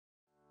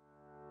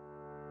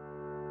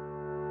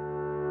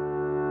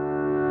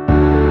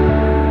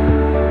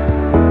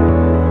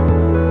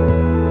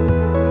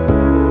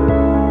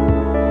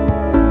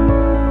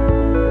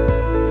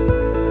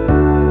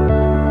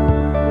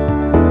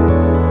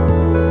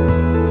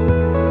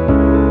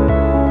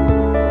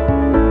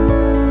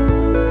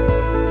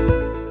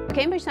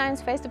Cambridge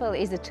Science Festival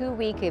is a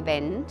two-week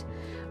event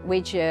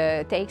which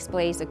takes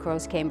place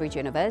across Cambridge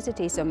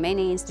University, so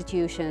many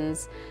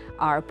institutions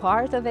are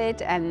part of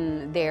it,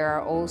 and there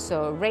are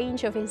also a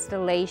range of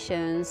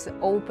installations,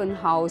 open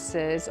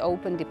houses,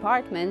 open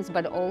departments,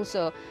 but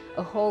also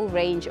a whole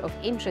range of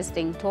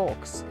interesting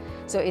talks.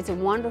 So it's a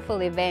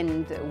wonderful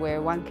event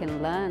where one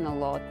can learn a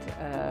lot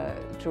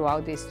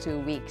throughout these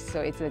 2 weeks,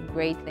 so it's a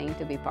great thing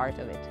to be part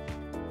of it.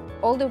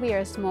 Although we are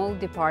a small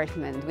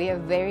department, we are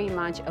very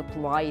much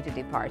applied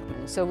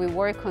department. So we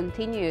work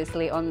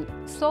continuously on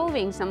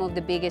solving some of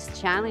the biggest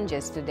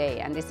challenges today,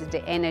 and this is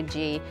the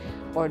energy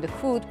or the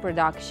food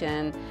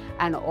production,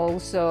 and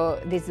also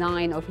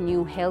design of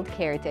new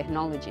healthcare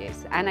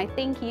technologies. And I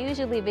think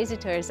usually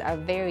visitors are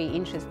very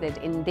interested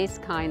in this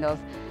kind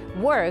of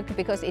work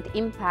because it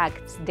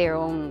impacts their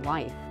own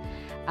life.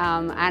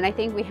 And I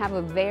think we have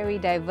a very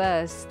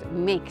diverse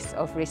mix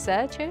of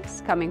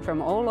researchers coming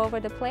from all over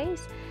the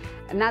place,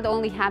 not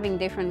only having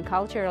different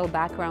cultural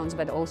backgrounds,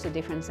 but also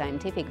different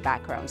scientific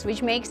backgrounds,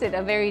 which makes it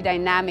a very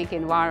dynamic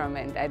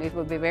environment. And it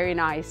would be very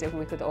nice if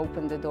we could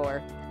open the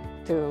door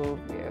to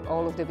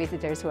all of the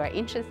visitors who are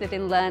interested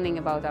in learning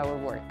about our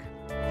work.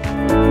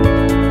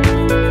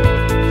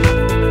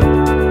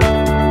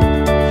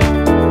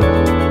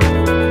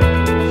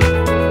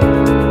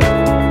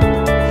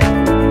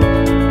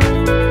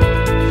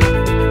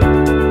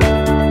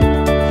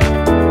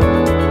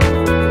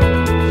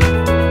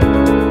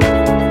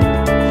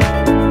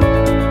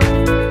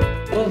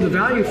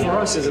 For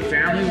us as a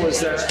family was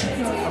that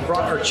I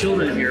brought our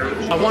children here.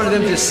 I wanted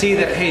them to see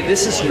that, hey,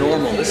 this is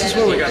normal. This is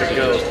where we got to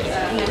go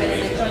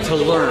to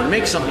learn,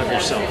 make something of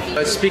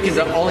yourself. Speaking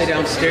to Ollie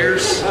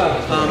downstairs,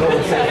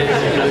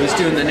 he's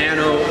doing the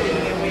nano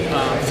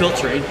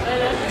filtering.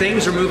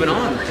 Things are moving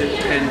on,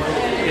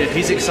 and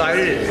he's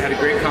excited. Had a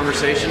great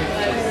conversation.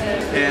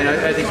 And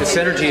I think the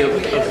synergy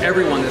of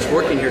everyone that's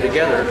working here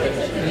together,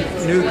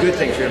 new good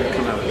things are going to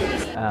come out of it.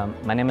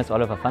 My name is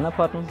Oliver van der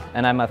Potten,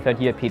 and I'm a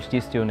third-year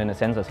PhD student in the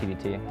Sensor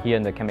CDT here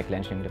in the Chemical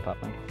Engineering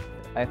department.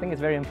 I think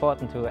it's very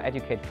important to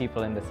educate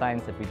people in the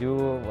science that we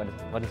do,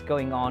 what is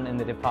going on in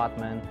the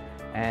department,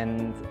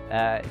 and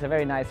it's a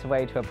very nice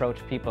way to approach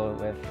people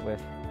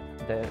with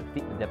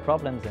the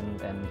problems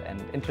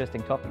and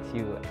interesting topics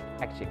you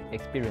actually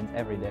experience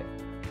every day.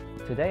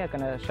 Today I'm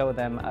going to show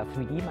them a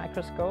 3D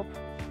microscope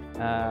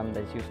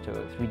that's used to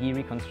 3D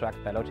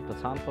reconstruct biological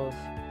samples,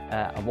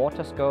 a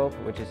water scope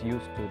which is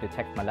used to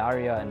detect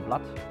malaria in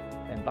blood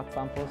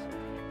samples,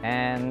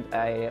 and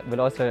I will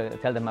also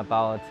tell them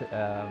about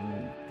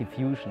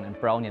diffusion and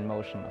Brownian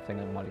motion of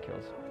single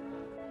molecules.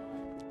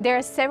 There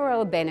are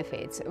several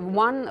benefits.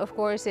 One, of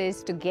course,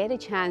 is to get a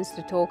chance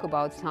to talk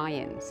about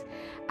science,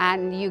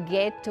 and you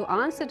get to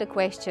answer the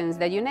questions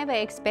that you never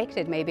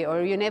expected maybe,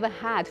 or you never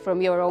had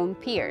from your own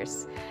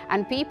peers.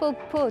 And people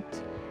put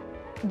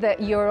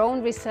your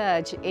own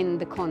research in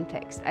the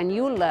context, and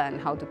you learn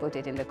how to put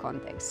it in the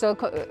context. So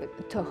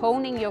to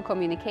honing your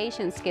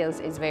communication skills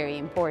is very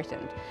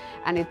important,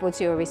 and it puts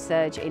your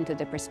research into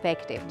the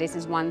perspective. This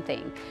is one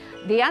thing.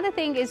 The other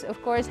thing is,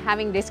 of course,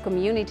 having this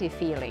community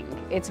feeling.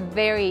 It's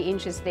very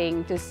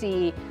interesting to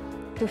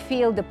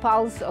feel the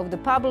pulse of the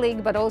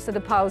public, but also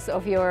the pulse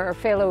of your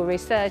fellow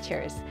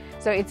researchers.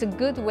 So it's a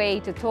good way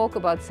to talk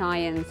about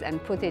science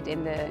and put it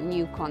in the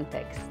new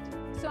context.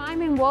 So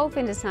I'm involved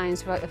in the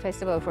Science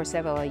Festival for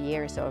several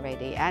years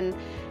already, and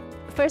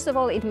first of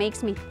all, it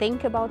makes me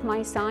think about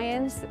my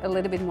science a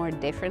little bit more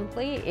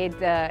differently.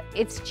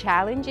 It's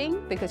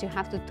challenging because you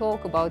have to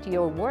talk about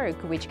your work,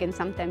 which can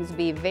sometimes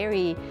be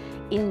very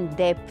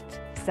in-depth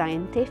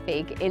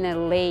scientific in a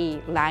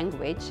lay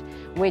language,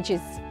 which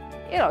is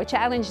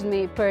challenged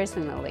me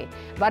personally.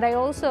 But I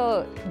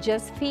also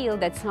just feel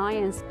that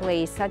science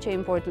plays such an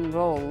important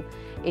role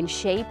in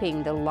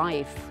shaping the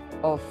life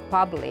of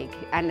public,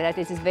 and that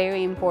it is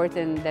very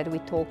important that we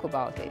talk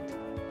about it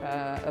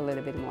a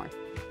little bit more.